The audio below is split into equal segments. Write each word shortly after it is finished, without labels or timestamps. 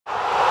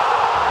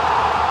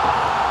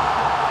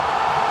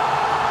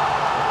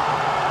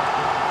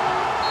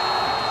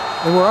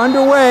And we're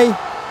underway.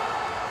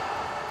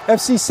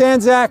 FC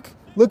Sandzak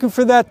looking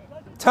for that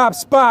top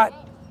spot.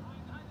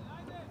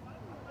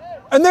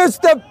 And there's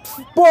the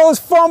ball is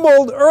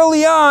fumbled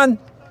early on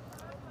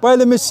by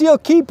the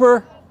Masil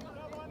keeper.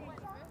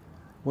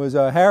 Was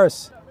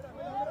Haris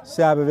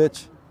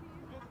Sabovic.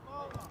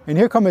 And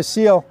here comes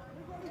Masil.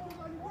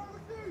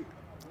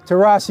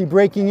 Tarasi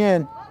breaking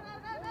in.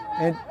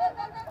 And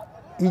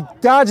he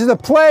dodges the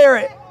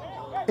player.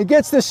 It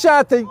gets the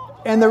shot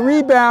and the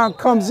rebound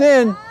comes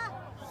in.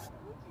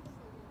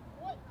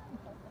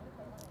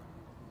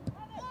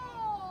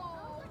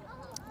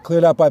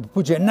 Cleared out by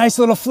Papucci. A nice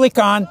little flick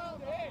on.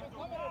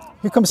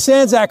 Here comes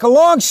Sandzak. A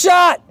long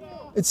shot.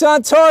 It's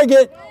on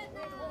target.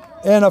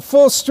 And a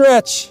full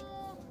stretch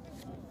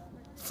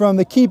from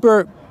the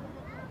keeper.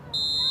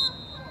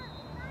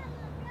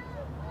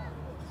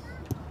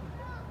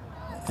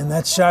 And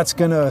that shot's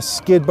going to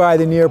skid by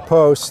the near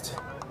post.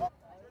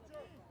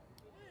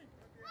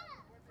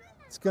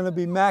 It's going to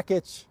be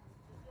Makic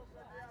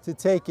to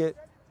take it.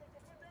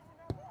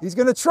 He's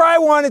going to try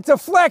one. It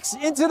deflects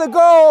into the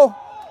goal.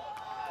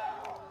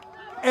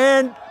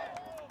 And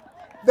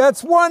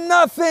that's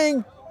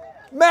 1-0.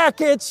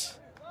 Makic,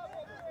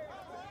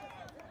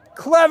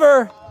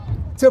 clever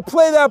to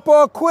play that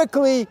ball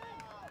quickly.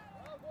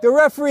 The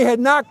referee had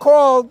not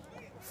called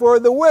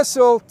for the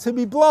whistle to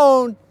be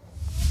blown.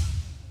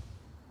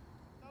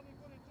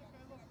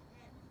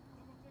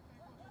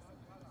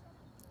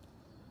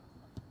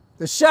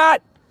 The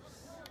shot,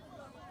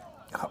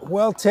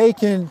 well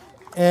taken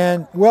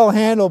and well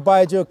handled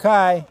by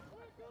Jokai.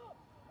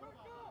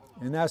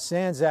 And now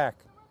Sandzak.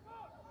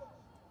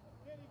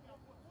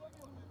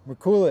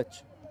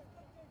 Merkulic.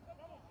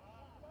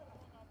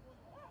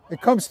 It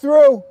comes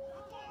through.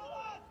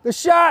 The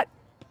shot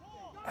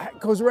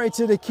goes right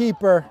to the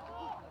keeper.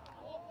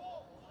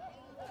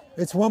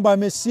 It's won by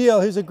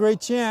Masil. Here's a great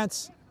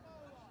chance.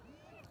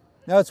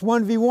 Now it's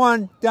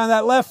 1v1 down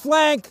that left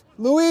flank.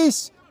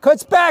 Luis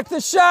cuts back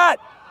the shot.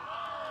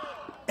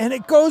 And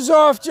it goes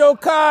off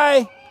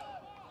Jokai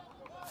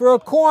for a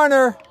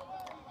corner.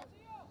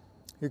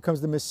 Here comes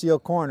the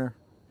Masil corner.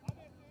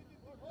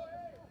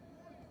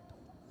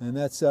 And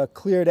that's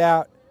cleared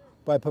out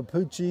by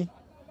Papucci.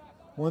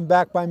 One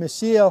back by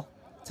Masil.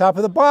 Top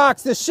of the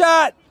box, the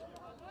shot!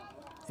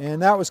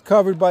 And that was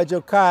covered by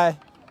Jokai.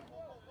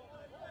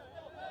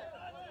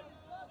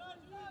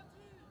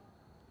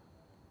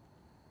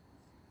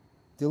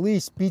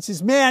 Delis beats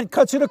his man,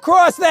 cuts it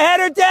across, the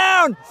header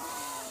down!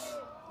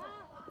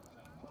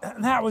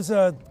 And that was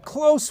a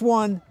close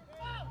one.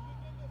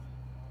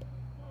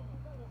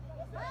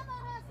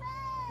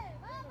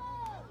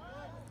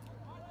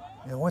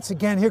 And once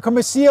again, here comes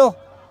Masil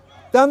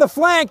down the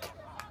flank.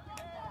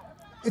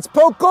 It's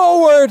poked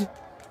goalward,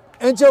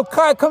 and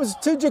Jokai comes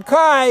to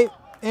Jokai,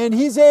 and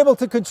he's able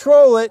to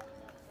control it.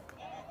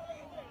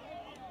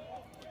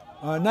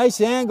 A nice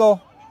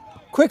angle,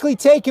 quickly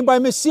taken by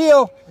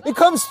Masil. It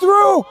comes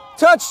through,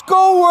 touched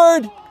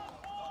goalward,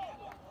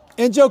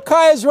 and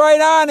Jokai is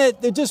right on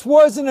it. There just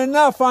wasn't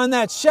enough on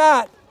that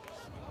shot.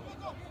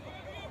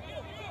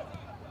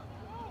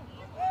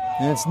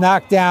 And it's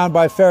knocked down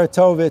by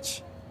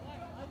Feratovic.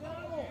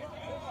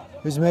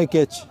 Here's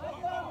Makic.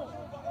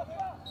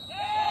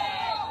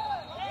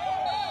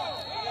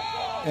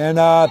 And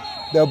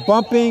the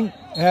bumping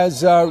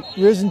has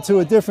risen to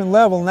a different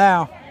level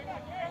now.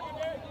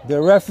 The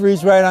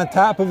referee's right on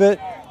top of it.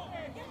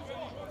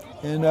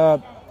 And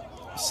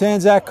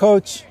Sandzak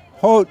coach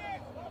Holt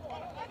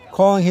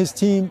calling his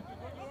team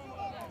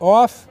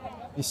off.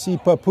 You see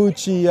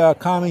Papucci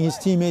calming his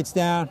teammates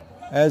down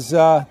as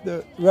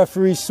the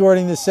referee's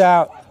sorting this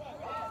out.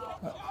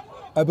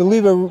 I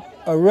believe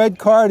a red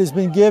card has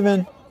been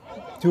given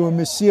to a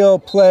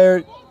Masil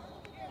player,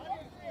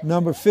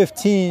 number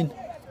 15.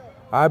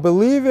 I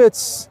believe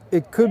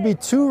it could be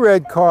 2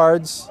 red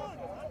cards.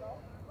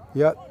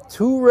 Yep,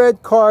 2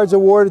 red cards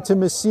awarded to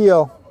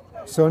Masil.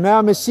 So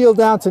now Masil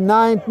down to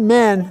 9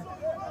 men.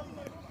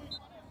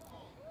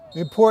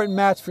 Important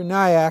match for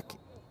Nyack.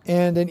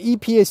 And an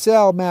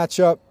EPSL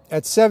matchup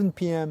at 7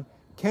 p.m.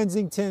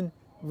 Kensington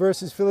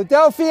versus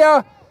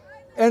Philadelphia.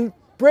 And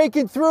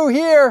breaking through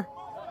here.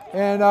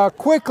 And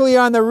quickly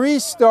on the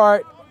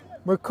restart,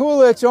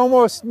 Merkulic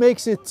almost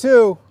makes it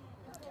 2.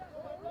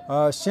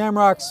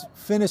 Shamrocks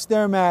finished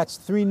their match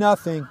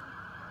 3-0.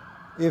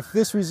 If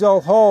this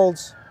result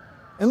holds.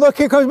 And look,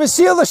 here comes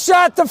Masil, the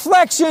shot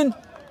deflection.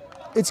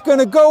 It's going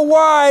to go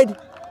wide.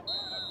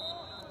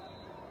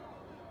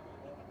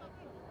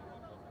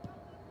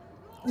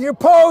 Near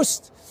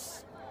post.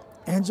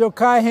 And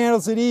Jokai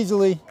handles it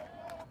easily.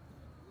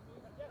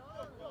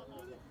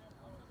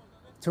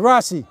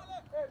 Tarasi.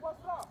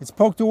 It's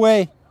poked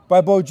away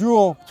by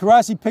Bodrul.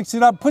 Tarasi picks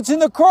it up, puts in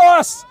the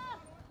cross.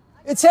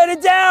 It's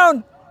headed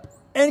down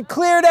and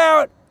cleared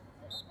out.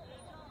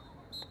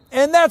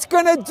 And that's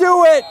going to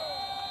do it.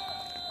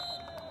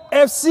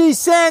 FC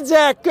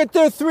Sandzak get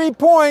their 3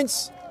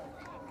 points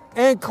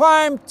and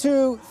climb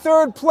to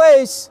 3rd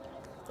place,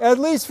 at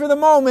least for the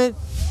moment.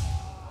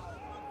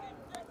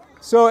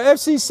 So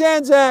FC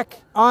Sandzak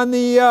on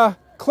the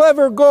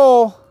clever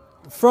goal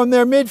from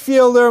their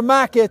midfielder,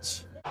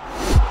 Makic.